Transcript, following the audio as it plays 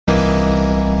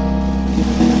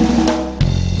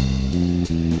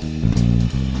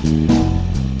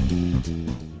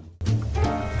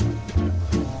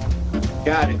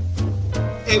got it.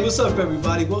 Hey, what's up,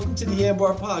 everybody? Welcome to the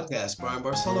Yambar Podcast. Brian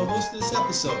Barcelo, host of this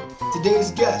episode.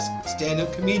 Today's guest,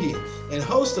 stand-up comedian and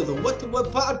host of the What the What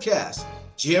podcast,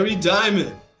 Jerry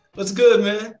Dymond. What's good,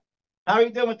 man? How are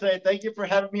you doing today? Thank you for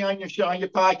having me on your show, on your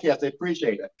podcast. I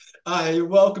appreciate it. You're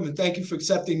welcome, and thank you for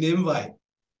accepting the invite.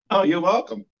 Oh, you're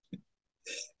welcome.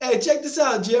 Hey, check this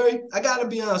out, Jerry. I got to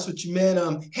be honest with you, man.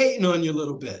 I'm hating on you a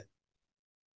little bit.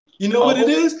 You know what it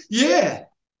is? Yeah,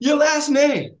 your last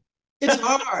name. It's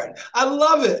hard. I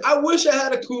love it. I wish I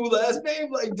had a cool last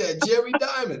name like that, Jerry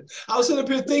Dymond. I was sitting up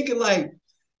here thinking like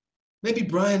maybe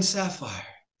Brian Sapphire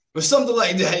or something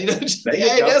like that. You know,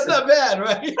 hey, that's not bad,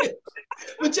 right?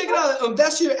 But check it out.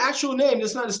 That's your actual name.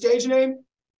 That's not a stage name?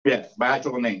 Yes, my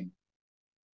actual name.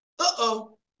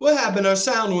 Uh-oh. What happened? Our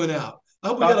sound went out. I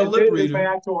hope we got a lip reader. My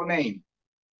actual name.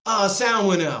 Sound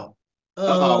went out.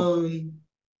 Uh-oh. Can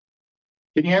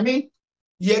you hear me?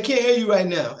 Yeah, I can't hear you right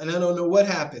now, and I don't know what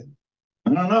happened.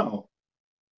 I don't know.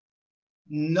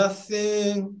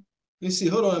 Nothing. Let me see.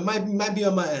 Hold on. It might be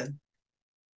on my end.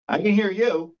 I can hear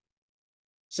you.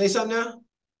 Say something now.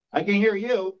 I can hear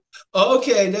you.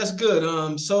 Okay, that's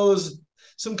good. So it's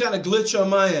some kind of glitch on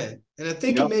my end, and I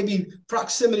think it may be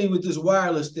proximity with this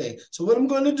wireless thing. So what I'm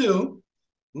going to do,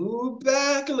 move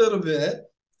back a little bit,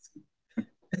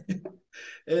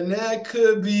 and that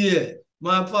could be it.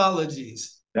 My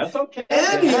apologies. That's okay.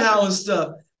 Anyhow and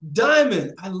stuff.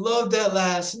 Dymond, I love that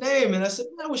last name. And I said,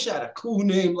 man, I wish I had a cool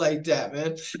name like that,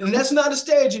 man. And that's not a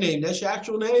stage name. That's your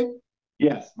actual name?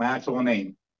 Yes, my actual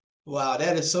name. Wow,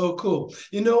 that is so cool.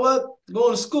 You know what?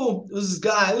 Going to school, there was this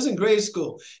guy, it was in grade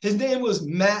school. His name was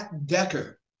Matt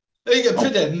Decker. You can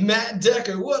put that Matt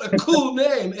Decker. What a cool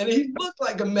name. And he looked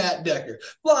like a Matt Decker.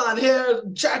 Blonde hair,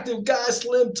 attractive guy,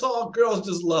 slim, tall, girls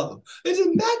just love him. He said,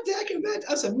 Matt Decker, Matt.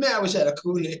 I said, man, I wish I had a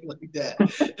cool name like that.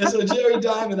 And so Jerry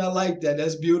Dymond, I like that.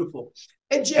 That's beautiful.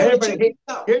 And Jerry,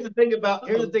 here's the thing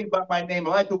about my name. A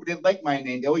lot of people didn't like my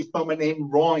name. They always spell my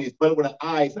name wrong. They spell it with an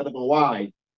I instead of a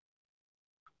Y.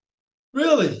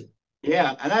 Really?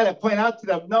 Yeah, and I had to point out to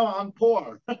them, no, I'm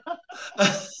poor.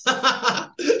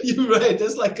 You're right.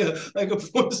 That's like a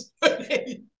porn star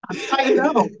name. I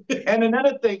know. And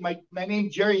another thing, my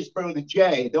name Jerry is spelled with a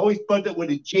J. They always spelled it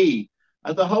with a G.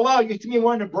 I thought, hello, you see me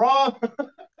wearing a bra?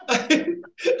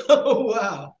 Oh,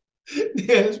 wow.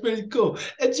 Yeah, it's pretty cool.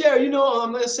 And Jerry,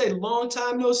 I'm going to say long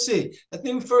time no see. I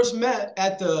think we first met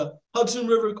at the Hudson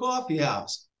River Coffee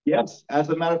House. Yes, as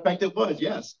a matter of fact, it was,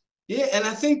 yes. Yeah, and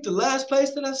I think the last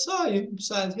place that I saw you,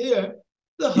 besides here,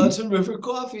 the Hudson River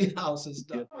Coffee House and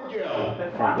stuff. What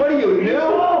are you, new?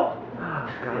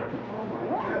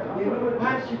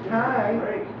 Watch your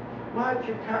time. Watch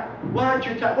your time. Watch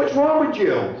your time. What's wrong with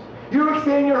you? You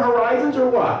expanding your horizons or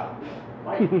what?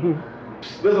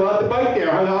 There's a lot to bite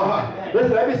there.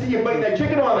 Listen, I haven't seen you biting that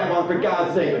chicken all night long, for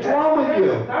God's sake. What's wrong with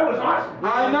you? That was awesome.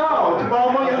 I know.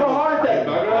 Tomorrow morning you have a heart attack.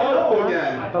 I'm going to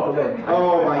again.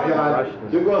 Oh, my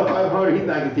God. You're going 500. He's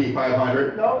not going to see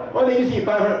 500. No. Only you see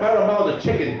 500 miles of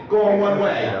chicken going one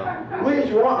way. What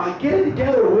is wrong? Get it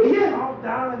together, will you? I'm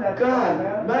down in that.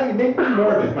 God, now you make me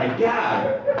nervous, my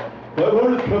God.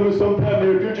 500 is coming sometime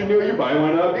in the future near you. Might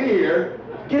want to be here.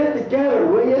 Get it together,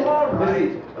 will you? All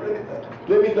right.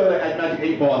 Let me throw that magic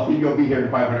 8 ball, see if you'll be here in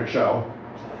the 500 show.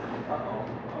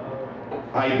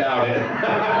 I doubt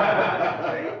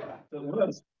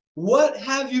it. What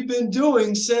have you been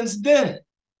doing since then?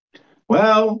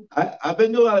 Well, I've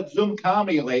been doing a lot of Zoom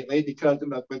comedy lately because of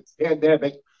the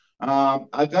pandemic.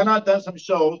 I've gone out, done some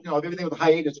shows. Everything was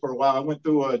hiatus for a while. I went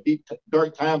through a deep,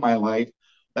 dark time in my life.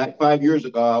 Back 5 years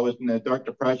ago, I was in a dark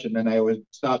depression, and I was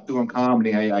stopped doing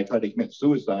comedy. I tried to commit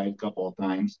suicide a couple of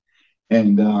times,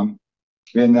 and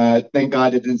thank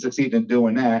God I didn't succeed in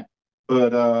doing that.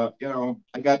 But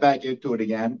I got back into it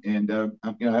again, and I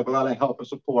have a lot of help and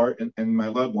support and my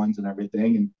loved ones and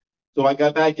everything. And so I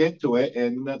got back into it,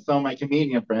 and some of my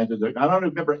comedian friends are like, I don't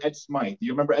remember Ed Smythe. Do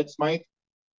you remember Ed Smythe?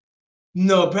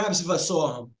 No, perhaps if I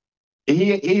saw him.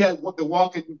 He had the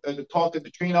walking, the talk at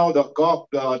the Trino, the golf,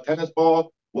 the tennis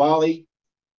ball, Wally.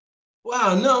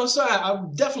 Wow, no, sorry. I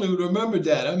definitely would remember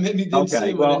that. I maybe didn't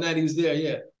see him on the night he was there,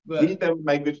 yeah. But he's been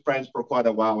my good friends for quite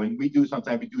a while, and we do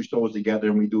shows together,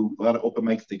 and we do a lot of open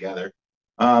mics together.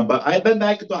 But I've been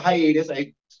back into hiatus.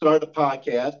 I started a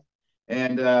podcast,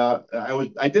 and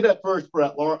I did it first for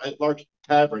at Larch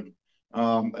Tavern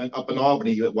up in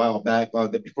Albany a while back,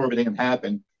 before everything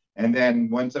happened. And then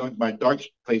once I went to my dark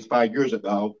place 5 years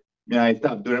ago, I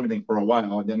stopped doing everything for a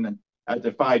while. And then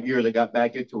after 5 years, I got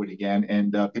back into it again,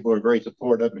 and people were very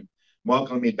supportive and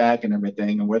welcomed me back and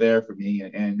everything, and were there for me,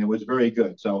 and it was very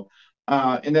good. So,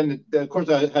 and then of course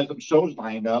I had some shows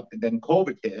lined up, and then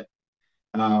COVID hit.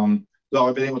 So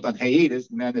everything was on hiatus,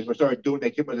 and then as we started doing,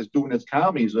 they kept us doing this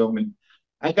comedy Zoom, and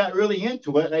I got really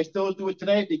into it, and I still do it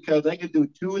today because I could do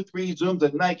 2 or 3 Zooms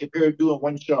a night compared to doing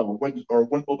one show,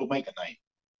 one open mic a night.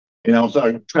 So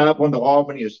I traveling to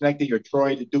Albany or Schenectady or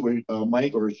Troy to do a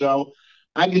mic or a show.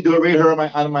 I can do it right here on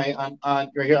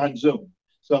right here on Zoom.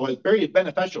 So it's very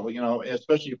beneficial,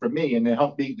 especially for me, and it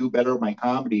helped me do better with my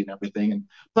comedy and everything. And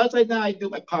plus, now I do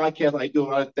my podcast. I do a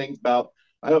lot of things about.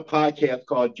 I have a podcast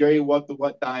called Jerry What the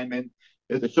What Diamond.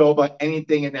 It's a show about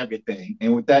anything and everything.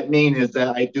 And what that means is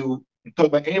that I do talk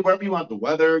about anywhere you want, the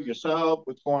weather, yourself,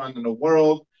 what's going on in the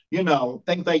world,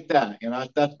 things like that.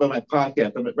 That's what my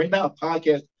podcast. Right now,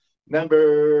 podcast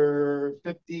number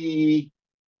 50.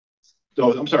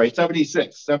 So I'm sorry,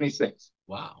 76, 76.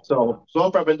 Wow. So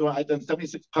far I've done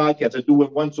 76 podcasts. I do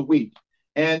it once a week.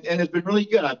 And it's been really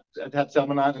good. I've had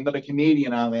someone on, another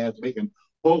comedian on last week, and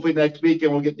hopefully next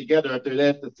weekend we'll get together after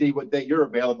that to see what day you're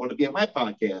available to be on my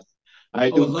podcast. I I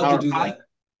would do an love to hour do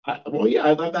that. well, yeah,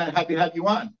 I'd love that. Happy to have you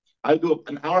on. I do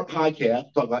an hour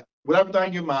podcast, talk about whatever's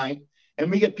on your mind,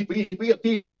 and we get people, we get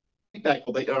feedback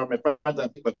from my friends on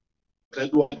Facebook. I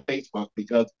do on Facebook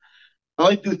because I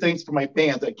like to do things for my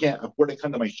fans that can't afford to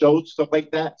come to my shows, stuff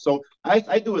like that. So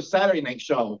I do a Saturday night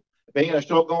show. If I got a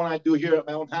show going, I do here at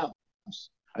my own house.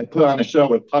 I put on a show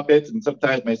with puppets and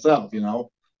sometimes myself.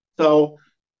 So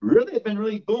really, it's been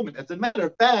really booming. As a matter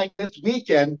of fact, this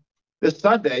weekend, this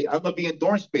Sunday, I'm going to be in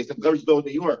Dorm Space in Gloversville,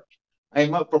 New York. I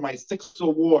am up for my 6th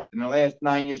award in the last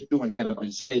 9 years doing it. I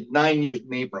say 9 years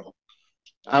in April.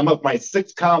 I'm up my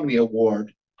 6th comedy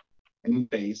award in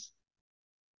base.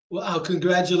 Wow,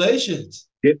 congratulations.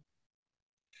 Yeah.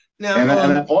 Now, and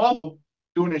I'm also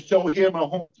doing a show here in my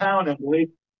hometown and believe.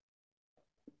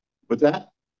 What's that?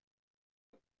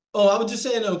 oh, I was just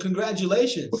saying,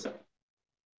 congratulations.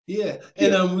 Yeah,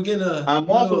 and Yeah. we're getting a I'm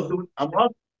also little. doing. I'm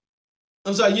also.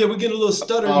 I'm sorry. Yeah, we're getting a little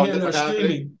stuttering here in our What happened?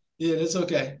 streaming. Yeah, that's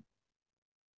okay.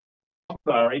 I'm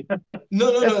sorry.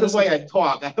 No, no, That's no, the that's way I okay.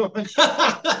 talk.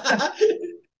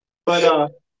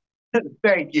 But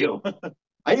thank you.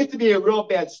 I used to be a real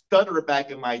bad stutterer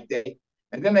back in my day,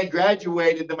 and then I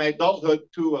graduated in my adulthood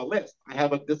to a list. I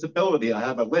have a disability. I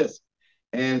have a list,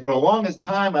 and for the longest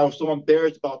time, I was so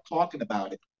embarrassed about talking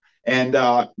about it. And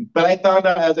but I found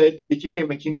out as I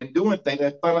became a king and doing things,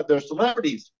 I found out there are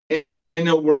celebrities in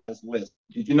the world list.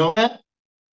 Did you know that?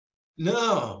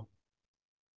 No.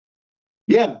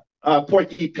 Yeah,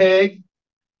 Porky Pig,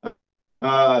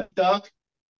 Duck,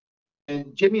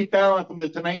 and Jimmy Fallon from the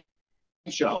Tonight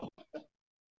Show.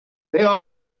 They all.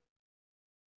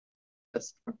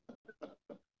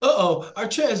 Uh-oh, our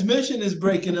transmission is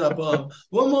breaking up.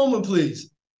 One moment, please.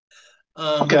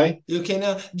 Okay. You okay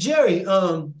now? Jerry,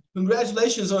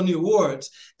 congratulations on the awards.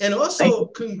 And Thank also you.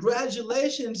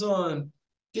 congratulations on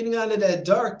getting out of that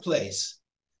dark place.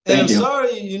 And I'm Thank you.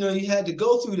 sorry, you had to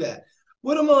go through that.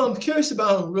 What I'm curious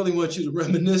about, I really want you to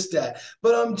reminisce that,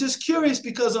 but I'm just curious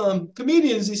because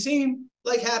comedians, they seem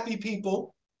like happy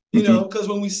people, Mm-hmm. because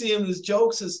when we see them, there's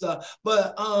jokes and stuff.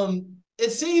 But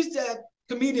it seems that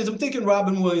comedians, I'm thinking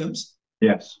Robin Williams,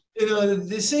 Yes.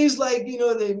 it seems like,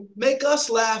 they make us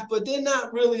laugh, but they're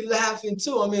not really laughing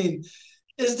too. I mean,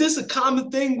 is this a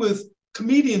common thing with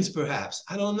comedians, perhaps?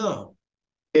 I don't know.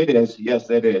 It is. Yes,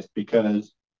 it is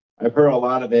because I've heard a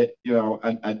lot of it,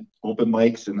 on open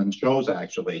mics and on shows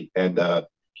actually. And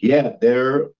yeah,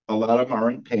 there a lot of them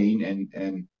are in pain,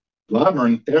 and a lot of them are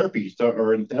in therapy,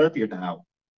 or in therapy now,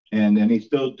 and they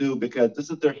still do because this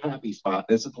is their happy spot.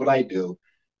 This is what I do.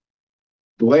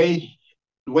 The way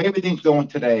the way everything's going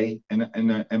today,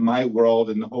 in my world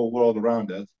and the whole world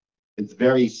around us, it's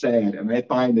very sad. And I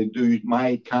find to do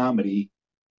my comedy,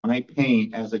 my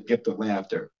pain, as a gift of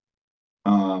laughter.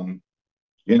 Um,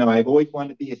 I've always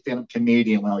wanted to be a stand-up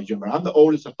comedian when I was younger. I'm the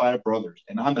oldest of 5 brothers,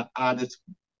 and I'm the oddest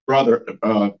brother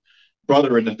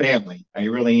in the family. I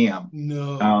really am.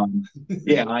 No. Um,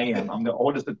 yeah, I am. I'm the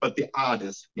oldest, but the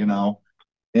oddest.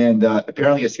 And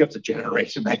apparently, it skips a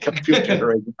generation. That comes to a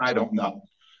generation. I don't know.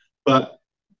 But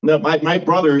no, my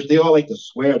brothers, they all like to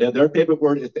swear. Their favorite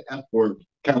word is the F word,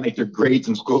 kind of like their grades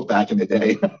in school back in the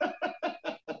day.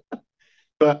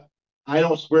 But I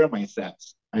don't swear in my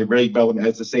sets. I really don't.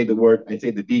 As to say the word, I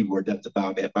say the B word. That's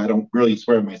about it. But I don't really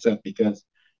swear in my sets because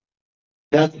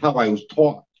that's how I was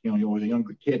taught. You was a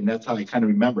younger kid, and that's how I kind of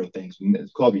remember things. And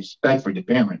it's called respect for your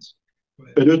parents.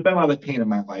 Right. But there's been a lot of pain in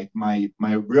my life. My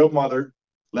real mother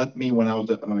left me when I was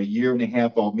a year and a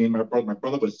half old. Me and my brother. My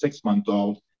brother was 6 months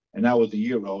old, and I was a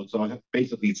year old. So I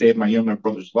basically saved my younger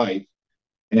brother's life.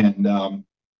 And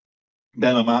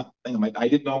then I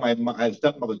didn't know I had a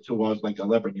stepmother till I was like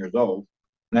 11 years old,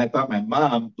 and I thought my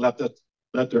mom left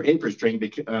her apron string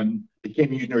became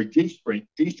using her G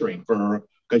string for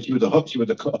a because she was a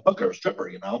hooker, a stripper,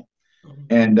 Mhm.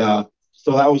 and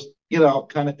so that was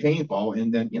kind of painful.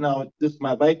 And then this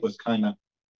my life was kind of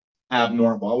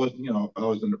abnormal. I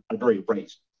was a very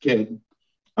brave kid,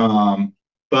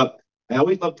 but I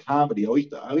always loved comedy. I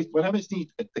always whenever I see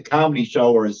the comedy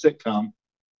show or a sitcom,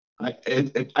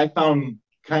 I found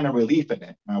kind of relief in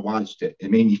it. When I watched it.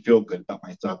 It made me feel good about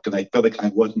myself because I felt like I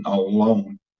wasn't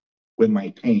alone with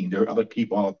my pain. There are other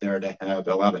people out there that have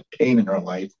a lot of pain in their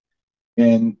life,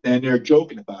 and they're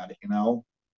joking about it.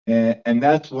 And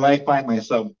that's what I find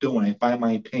myself doing. I find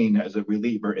my pain as a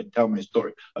reliever and tell my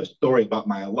story, a story about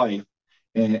my life,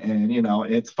 and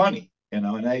it's funny. And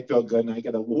I feel good, and I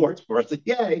get awards for it. So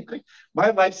yay, my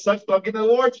life sucks, but I'm getting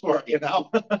awards for it.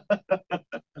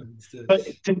 Understood. But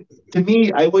to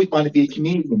me, I always wanted to be a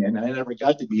comedian, and I never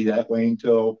got to be that way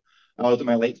until I was in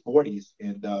my late 40s.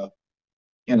 And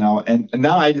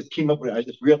now I just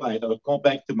realized I was going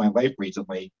back to my life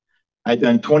recently. I've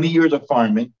done 20 years of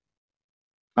farming.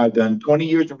 I've done 20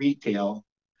 years of retail,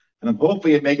 and I'm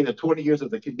hopefully making it 20 years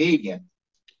as a comedian.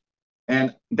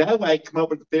 And that way I come up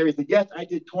with the theory that yes, I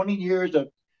did 20 years of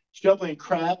shoveling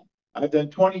crap. I've done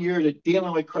 20 years of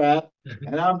dealing with crap,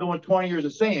 and now I'm doing 20 years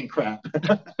of saying crap.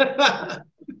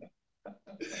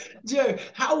 Jerry,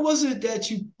 how was it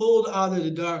that you pulled out of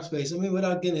the dark space? I mean,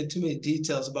 without getting into too many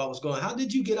details about what's going on, how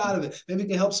did you get out of it? Maybe you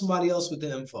can help somebody else with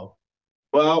the info.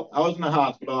 Well, I was in the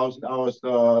hospital. I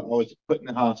was put in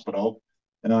the hospital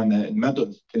and on the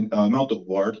mental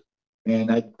ward,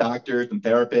 and I had doctors and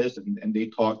therapists, and they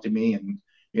talked to me, and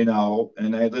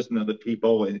I listened to the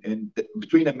people, and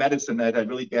between the medicine, I had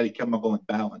really bad chemical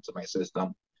imbalance in my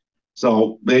system.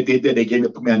 So they gave me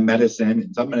put me on medicine,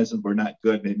 and some medicines were not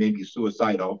good, and they made me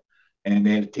suicidal, and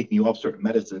they had to take me off certain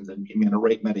medicines and give me on the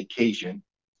right medication,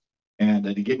 and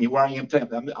to get me where I am today.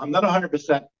 I'm not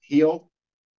 100% healed,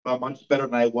 much better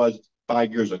than I was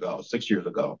 5 years ago, 6 years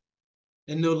ago.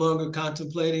 And no longer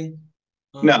contemplating.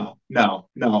 No, no,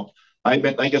 no. I've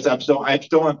been, like I said, I'm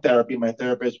still in therapy. My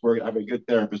therapist, I have a good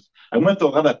therapist. I went to a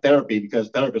lot of therapy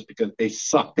because they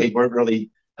suck. They weren't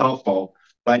really helpful.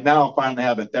 But now I finally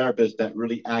have a therapist that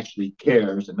really actually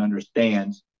cares and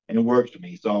understands and works with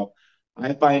me. So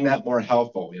I find that more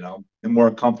helpful, and more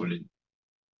comforting.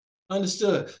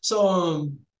 Understood.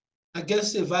 So, I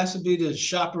guess the advice would be to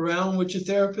shop around with your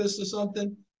therapist or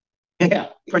something. Yeah,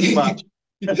 pretty much.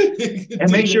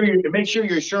 And make sure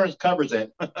your insurance covers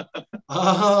it.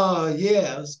 Oh,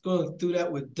 yeah. I was going through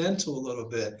that with dental a little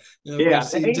bit. Go Yeah,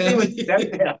 see anything dental. with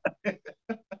that. Yeah,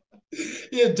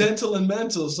 Yeah, dental and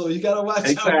mental. So you got to watch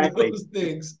out for exactly. those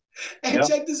things. Hey, Yep.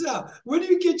 check this out. Where do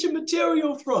you get your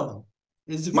material from?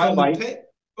 Is it My from the life. pay?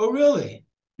 Oh, really?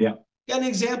 Yeah. Got any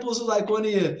examples of like one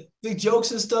of your big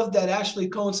jokes and stuff that actually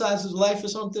coincides with life or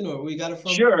something, or where you got it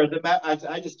from? Sure.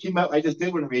 I just came out. I just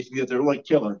did one recently. They're really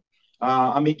killer.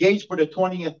 I'm engaged for the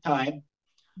 20th time.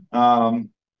 Um,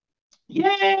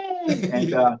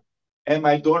 Yay! And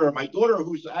my daughter,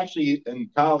 who's actually in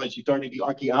college, she's starting to be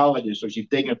archaeologist, so she's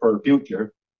thinking for her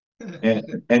future.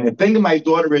 And the thing of my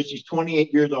daughter is she's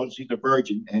 28 years old. She's a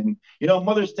virgin, and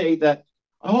mothers say that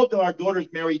I hope that our daughters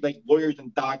marry like lawyers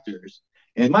and doctors.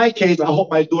 In my case, I hope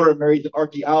my daughter marries an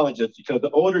archaeologist because the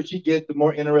older she gets, the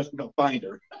more interesting I'll find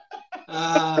her.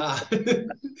 Ah,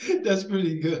 that's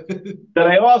pretty good. Then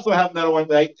I also have another one.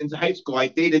 Like in high school, I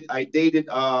dated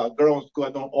a girl in school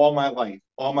I've known all my life.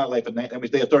 And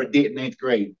I started dating ninth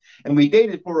grade, and we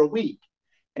dated for a week.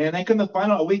 And I come to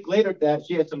find out a week later that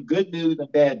she had some good news and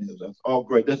bad news. I was, oh,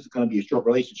 great, this is going to be a short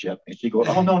relationship. And she goes,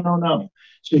 oh, no, no, no.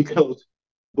 She goes,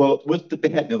 well, what's the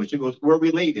bad news? She goes, we're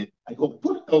related. I go,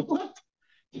 what? Oh, what?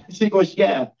 She goes,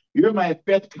 yeah, you're my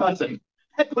fifth cousin.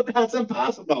 I go, that's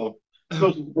impossible. She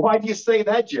goes, why do you say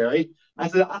that, Jerry? I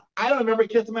said, I don't remember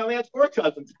kissing my last four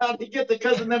cousins. How did you get to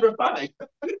cousin number five?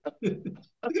 Now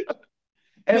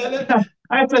And that,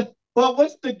 I said, well,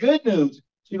 what's the good news?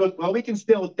 She goes, well, we can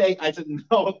still date. I said,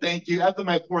 no, thank you. After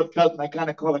my fourth cousin, I kind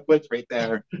of call it quits right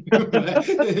there. right,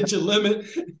 hit your limit.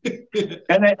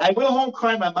 And I went home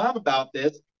crying to my mom about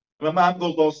this. My mom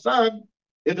goes, well, son,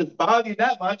 if it's bothering you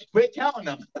that much, quit counting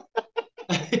them.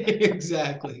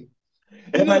 Exactly. You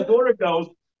And my know, daughter goes,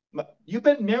 you've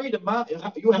been married to mom.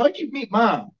 How'd you meet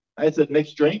mom? I said,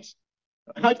 mixed drinks.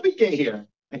 How'd we get here?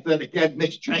 I said, again,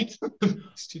 mixed drinks.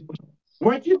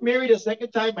 Weren't you married a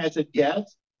second time? I said,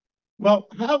 yes. Well,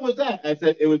 how was that? I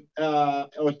said, it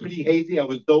was pretty hazy. I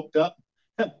was doped up.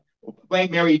 Playing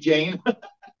Mary Jane.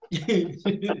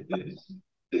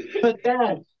 But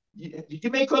Dad, did you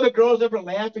make other girls ever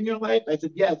laugh in your life? I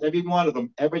said, yes, every one of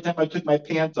them. Every time I took my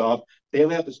pants off, they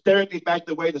laughed hysterically back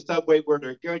the way the subway where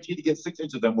they're guaranteed to get 6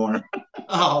 inches or more.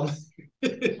 um,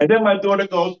 And then my daughter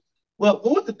goes, well,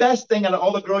 what was the best thing out of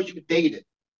all the girls you dated?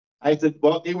 I said,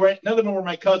 well, they weren't. None of them were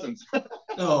my cousins.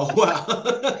 Oh,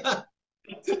 wow.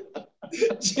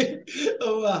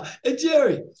 Oh wow! And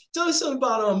Jerry, tell us something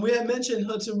about we had mentioned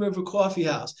Hudson River Coffee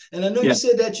House, and I know you Yeah,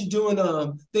 said that you're doing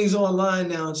things online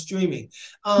now and streaming,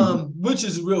 which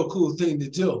is a real cool thing to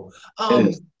do. it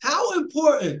is. How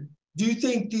important do you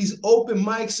think these open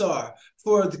mics are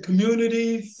for the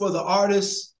community, for the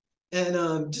artists,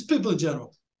 and just people in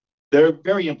general? They're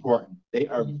very important. They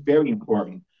are Mhm. very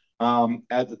important.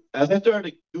 As I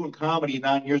started doing comedy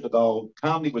 9 years ago,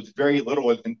 comedy was very little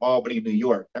in Albany, New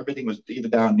York. Everything was either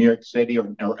down in New York City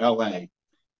or LA.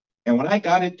 And when I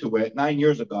got into it 9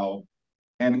 years ago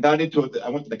and got into it, I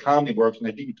went to the Comedy Works and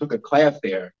I think took a class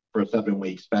there for 7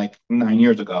 weeks back 9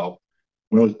 years ago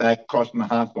when it was back across from the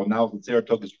hospital. Now it's in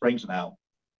Saratoga Springs now.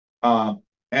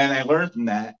 And I learned from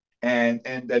that. And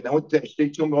then I went to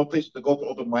they showed me all places to go for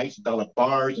open mics and down at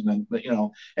bars and then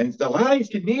and so a lot of these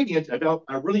comedians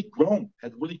have really grown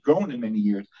in many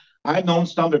years. I've known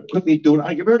some that quickly doing.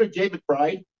 Have you ever heard of Jay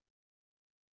McBride?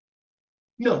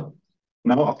 No,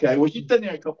 No, okay. Well, she's been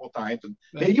there a couple of times, and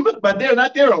right. you but they're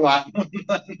not there a lot.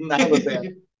 Not was there.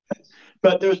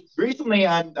 But there's recently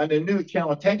on the new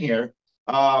Channel 10 here,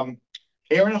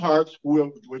 Aaron Harps,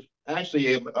 who was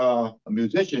actually a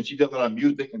musician. She did a lot of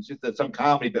music and she did some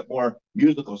comedy, but more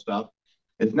musical stuff,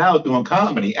 is now doing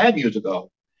comedy and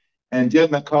musical. And Jim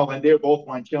McCullen, they're both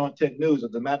on Channel 10 News.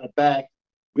 As a matter of fact,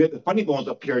 we have the Funny Bones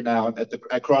up here now at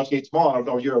Crossgates Mall. I don't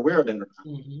know if you're aware of it or not.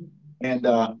 Mhm.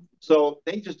 And so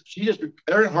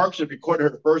Erin Harks has recorded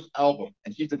her first album,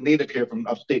 and she's a native here from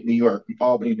upstate New York, from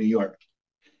Albany, New York.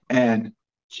 And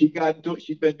she's been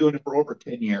doing it for over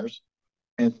 10 years,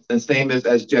 and the same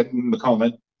as Jen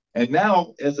McCollum. And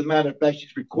now, as a matter of fact,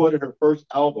 she's recorded her first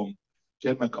album,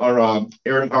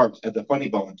 Erin Harks at the Funny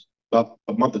Bones about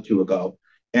a month or two ago,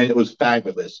 and it was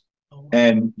fabulous. Oh, wow.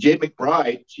 And Jay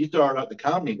McBride, she started out the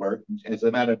comedy work. As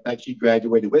a matter of fact, she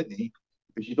graduated with me.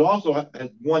 But she's also has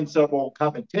won several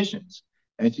competitions.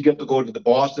 And she got to go to the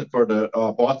Boston for the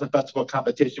Boston Festival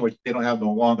competition, which they don't have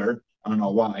no longer. I don't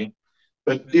know why.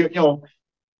 But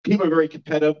people are very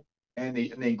competitive and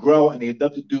they grow and they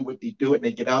love to do what they do and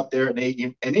they get out there and they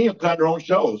plan their own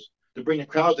shows to bring the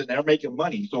crowds in. They're making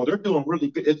money, so they're doing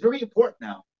really good. It's very important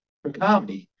now for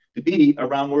comedy to be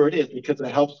around where it is because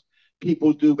it helps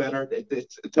people do better.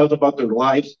 It tells about their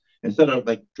lives instead of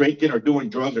like drinking or doing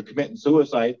drugs or committing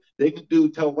suicide. They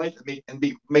can tell life and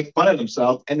make fun of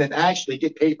themselves and then actually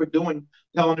get paid for telling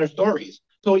their stories.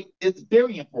 So it's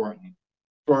very important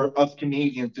for us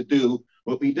comedians to do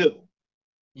what we do.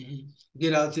 Mhm.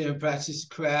 Get out there and practice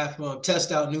craft,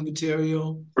 test out new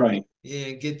material, Right.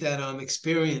 yeah, get that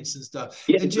experience and stuff.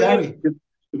 Yeah, Hey exactly. Jerry, The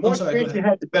I'm more sorry, go experience you ahead.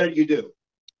 have, the better you do.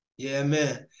 Yeah,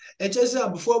 man. And just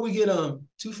before we get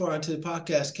too far into the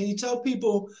podcast, can you tell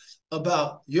people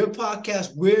about your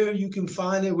podcast, where you can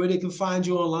find it, where they can find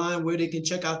you online, where they can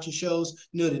check out your shows,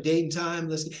 the date and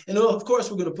time. And of course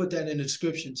we're gonna put that in the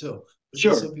description too. But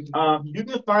just Sure. so people You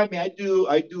can find me. I do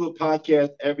a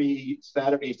podcast every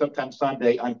Saturday, sometimes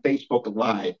Sunday on Facebook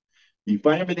Live. You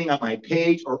find everything on my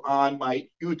page or on my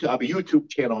YouTube. I have a YouTube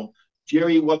channel,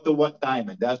 Jerry What the What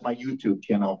Diamond. That's my YouTube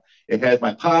channel. It has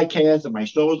my podcast and my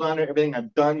shows on it. Everything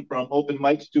I've done from open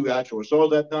mics to actual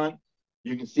shows I've done.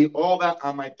 You can see all that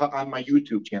on my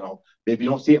YouTube channel. If you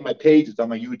don't see it on my page, it's on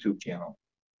my YouTube channel.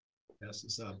 That's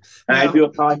what's up. And I do Now,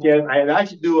 a podcast. I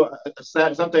actually do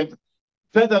sometimes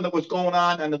depends on what's going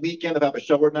on the weekend if I have a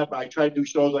show or not. But I try to do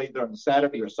shows either on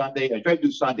Saturday or Sunday. I try to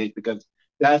do Sundays because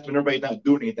that's when everybody's not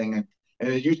doing anything. And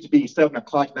it used to be 7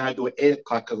 o'clock. Now I do it 8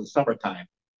 o'clock because it's summertime.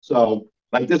 So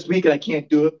like this weekend I can't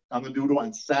do it. I'm gonna do it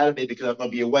on Saturday because I'm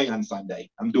gonna be away on Sunday.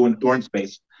 I'm doing Dorn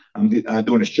Space. I'm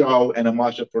doing a show and I'm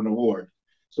watching for an award.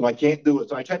 So I can't do it.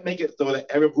 So I try to make it so that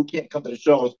everyone who can't come to the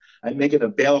shows, I make it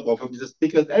available for them just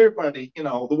because everybody,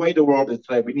 the way the world is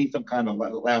today, we need some kind of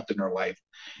laughter in our life.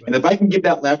 And right. if I can give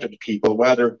that laughter to people,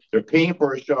 whether they're paying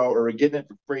for a show or getting it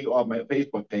for free off my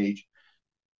Facebook page,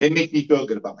 it makes me feel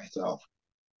good about myself.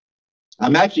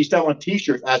 I'm actually selling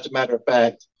T-shirts, as a matter of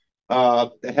fact,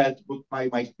 that has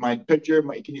my picture.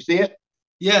 Can you see it?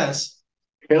 Yes.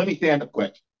 Here, let me stand up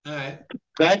quick. All right.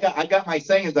 I got my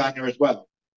sayings on there as well.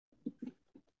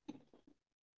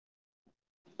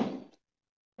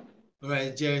 All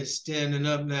right, Jerry's standing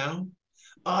up now.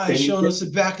 Oh, he's Can you showing see? us the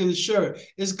back of the shirt.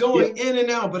 It's Yeah, going in and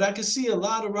out, but I can see a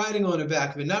lot of writing on the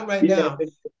back of it. Not right yeah. now.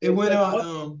 It went Says out. what?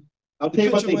 I'll The tell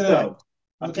you what picture they went say. out.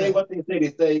 I'll tell you Okay. what they say.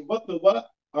 They say, "What the what?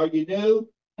 Are you new?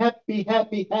 Happy,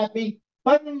 happy, happy,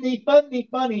 funny, funny,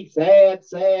 funny, sad,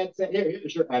 sad, sad." Here's the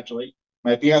shirt. Actually,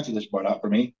 my fiance just brought out for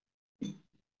me.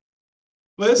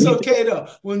 But it's Can you see okay though.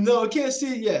 Well, no, I can't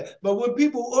see it yet. But when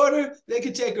people order, they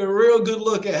can take a real good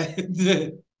look at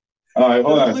it. All right,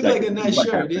 hold on a Look like a second. nice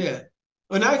shirt. Yeah.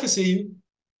 Oh, now I can see you.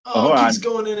 Oh, Oh, hold it keeps on.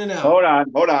 going in and out. Hold on.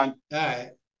 Hold on. All right.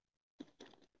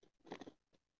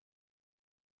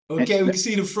 And, Okay, we can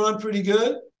see the front pretty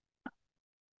good.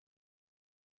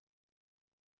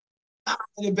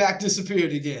 And the back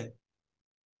disappeared again.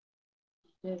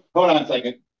 hold on a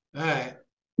second. All right.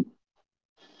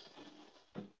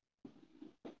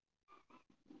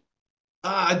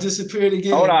 Ah, it disappeared Hold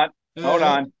again. on. All Hold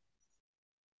right. on.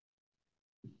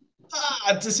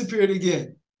 Ah, it disappeared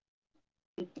again.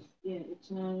 Yeah, it's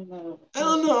not I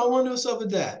don't know. I wonder what's up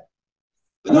with that.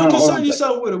 But don't Hold on concern a second.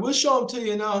 yourself with it. We'll show them to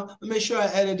you now and make sure I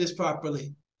edit this properly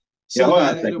Yeah, so hold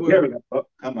on that a it'll second. Here we work. go. Oh,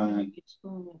 come on. it's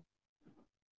going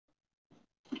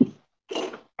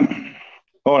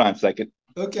Hold on a second.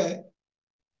 Okay.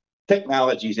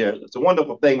 Technology's here. It's a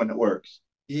wonderful thing when it works.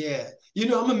 Yeah. You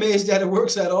know, I'm amazed that it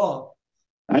works at all.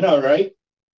 I know, right?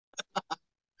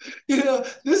 You know,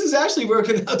 this is actually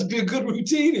working out to be a good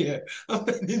routine here. I'm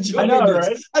I enjoying know, this.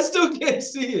 right? I still can't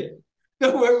see it.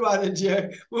 Don't worry about it,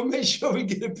 Jerry. We'll make sure we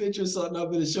get a picture of something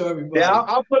up and show everybody. Yeah,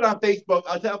 I'll put it on Facebook.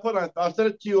 I'll send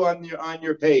it to you on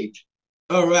your page.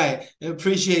 All right. I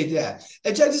appreciate that.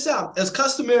 And check this out. As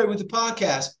customary with the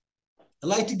podcast, I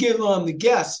like to give the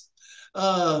guests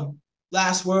uh,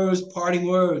 last words, parting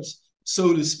words,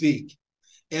 so to speak.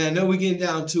 And I know we're getting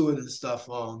down to it and stuff.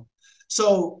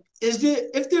 So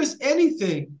if there's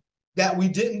anything that we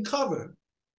didn't cover,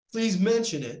 please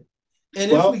mention it.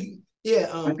 And if Well, we, yeah,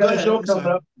 I go got a ahead. show I'm coming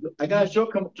sorry. up. I got a show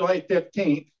coming July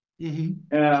 15th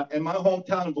Mm-hmm. in my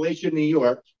hometown of Glacier, New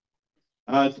York.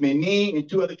 It's me and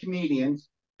two other comedians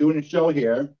doing a show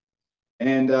here.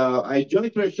 And I generally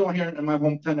put a show here in my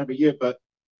hometown every year, but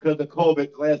because of COVID,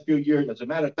 the last few years, as a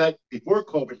matter of fact, before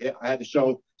COVID hit, I had the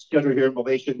show scheduled here in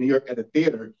Malaysia, New York, at the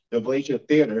theater, the Malaysia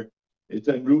Theater. It's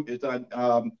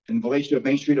on in Malaysia,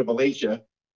 Main Street of Malaysia,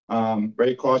 right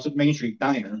across the Main Street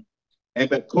Diner. And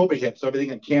but COVID hit, so everything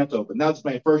got canceled. But now it's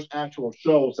my first actual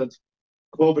show since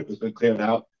COVID has been cleared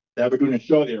out that we're doing a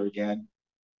show there again.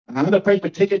 I haven't the price for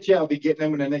tickets yet. I'll be getting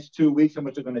them in the next 2 weeks, how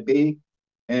much they're going to be.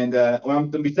 And well, I'm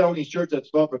going to be selling these shirts that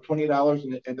sell for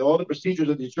 $20, and all the procedures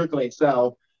of these shirts that I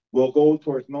sell will go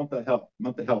towards mental health.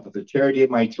 Mental health is a charity of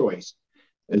my choice,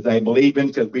 as I believe in,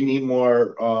 because we need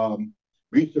more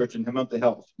research into mental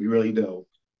health. We really do,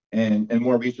 and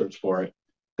more research for it.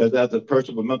 Because as a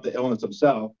person with mental illness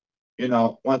himself,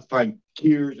 wants to find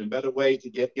cures and better ways to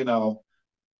get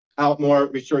out more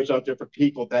research out there for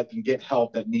people that can get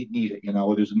help that need it.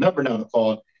 There's a number now to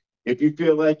call. If you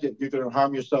feel like you're going to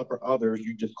harm yourself or others,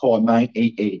 you just call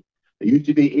 988. It used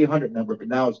to be 800 number, but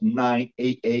now it's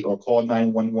 988 or call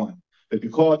 911. If you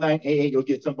call 988, you'll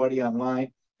get somebody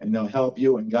online and they'll help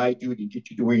you and guide you and get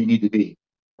you to where you need to be.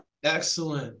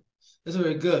 Excellent. That's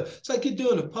very good. It's like you're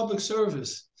doing a public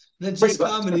service. Not just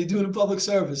comedy, you're doing the public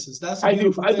services. That's a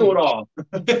beautiful thing. I do it all.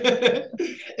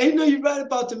 And you're right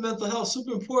about the mental health.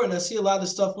 Super important. I see a lot of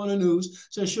stuff on the news,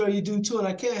 so I'm sure you do too. And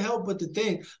I can't help but to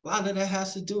think a lot of that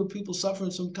has to do with people suffering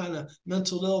some kind of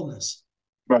mental illness.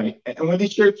 Right. And when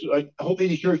these shirts, hopefully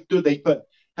these shirts do, they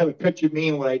have a picture of me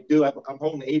and what I do. I'm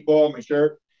holding the 8-ball in my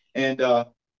shirt, and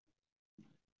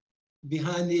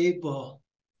behind the 8-ball.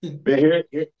 here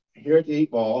at the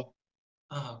 8-ball.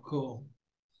 Oh, cool.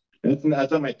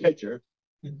 That's on my picture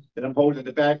that I'm holding in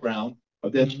the background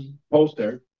of this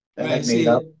poster that Right, I made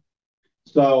up.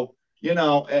 So, and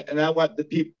I want the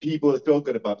people to feel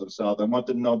good about themselves. I want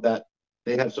them to know that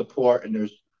they have support and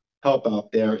there's help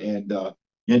out there. And,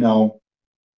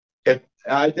 if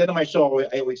I did on my show,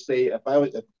 I always say, if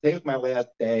today was my last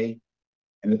day,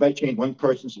 and if I change one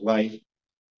person's life,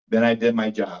 then I did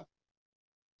my job.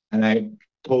 And I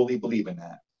totally believe in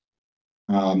that.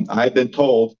 I've been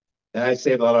told that I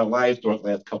saved a lot of lives throughout the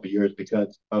last couple of years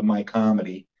because of my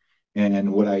comedy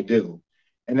and what I do.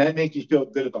 And that makes me feel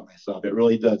good about myself. It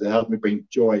really does. It helps me bring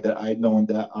joy that I know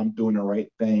that I'm doing the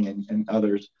right thing and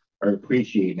others are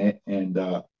appreciating it. And,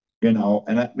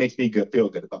 and that makes me feel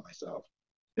good about myself.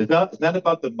 It's not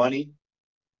about the money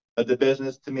of the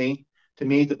business to me. To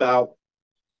me, it's about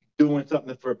doing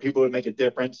something for people to make a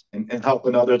difference and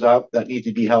helping others out that need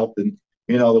to be helped and,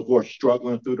 who are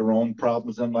struggling through their own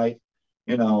problems in life,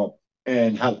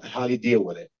 and how you deal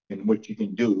with it and what you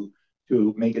can do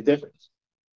to make a difference.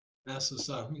 That's what's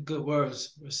up. Good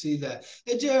words. We'll see that.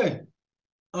 Hey, Jerry,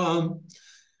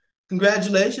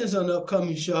 congratulations on the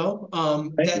upcoming show.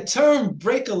 That term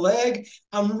 "break a leg,"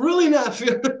 I'm really not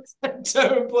feeling that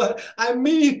term, but I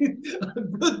mean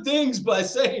good things by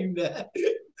saying that.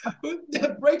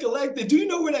 That break a leg. Do you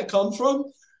know where that comes from?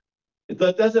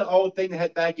 That's an old thing they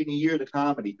had back in the years of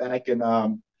comedy, back in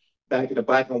the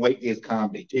black and white days of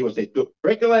comedy. They would say,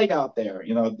 break a leg out there.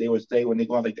 They would say when they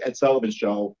go on like the Ed Sullivan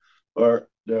show or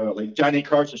the like Johnny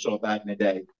Carson show back in the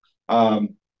day.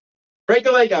 Um, break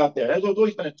a leg out there. That's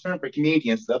always been a term for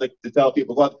comedians to tell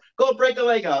people, well, go break a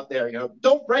leg out there.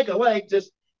 Don't break a leg.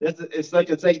 Just it's like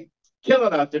kill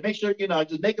it out there. Make sure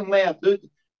just make them laugh. Dude,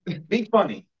 be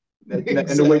funny. And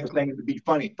the way to saying is to be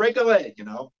funny. Break a leg.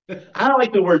 I don't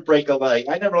like the word break a leg.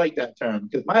 I never like that term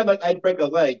because I'd break a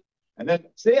leg and then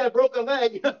say I broke a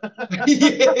leg.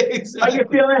 Yeah, exactly. Are you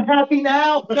feeling happy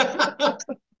now?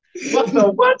 What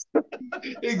the what?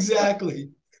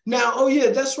 Exactly. Now, oh yeah,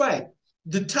 that's right.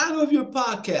 The title of your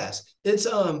podcast,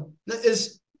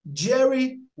 it's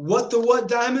Jerry What the What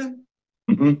Dymond?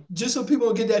 Mm-hmm. Just so people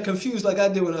don't get that confused like I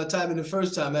did when I typed in the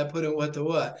first time, I put in What the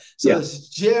What. So Yeah. it's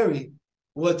Jerry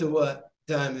What the What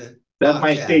Dymond That's podcast.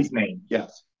 my stage name.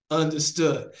 Yes.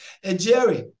 Understood. And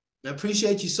Jerry, I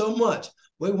appreciate you so much.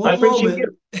 Wait I one appreciate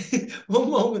moment.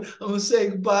 One moment. I'm going to say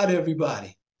goodbye to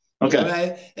everybody. Okay. All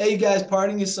right. Hey, you guys,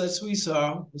 parting is such sweet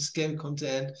sorrow. This game comes to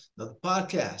end another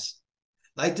podcast.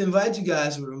 I'd like to invite you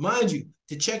guys to remind you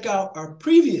to check out our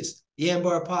previous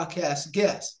Yambar podcast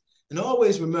guests. And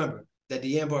always remember that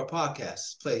the Yambar podcast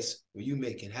is a place where you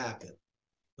make it happen.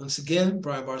 Once again,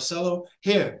 Brian Barcelo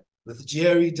here with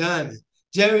Jerry Dymond.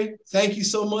 Jerry, thank you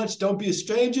so much. Don't be a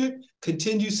stranger.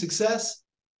 Continued success.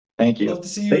 Thank you. Love to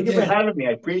see you Thank again. you for having me.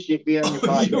 I appreciate being on your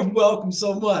podcast. You're welcome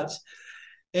so much.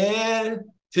 And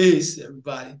peace,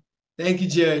 everybody. Thank you,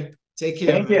 Jerry. Take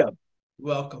care. Thank man. you. You're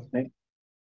welcome.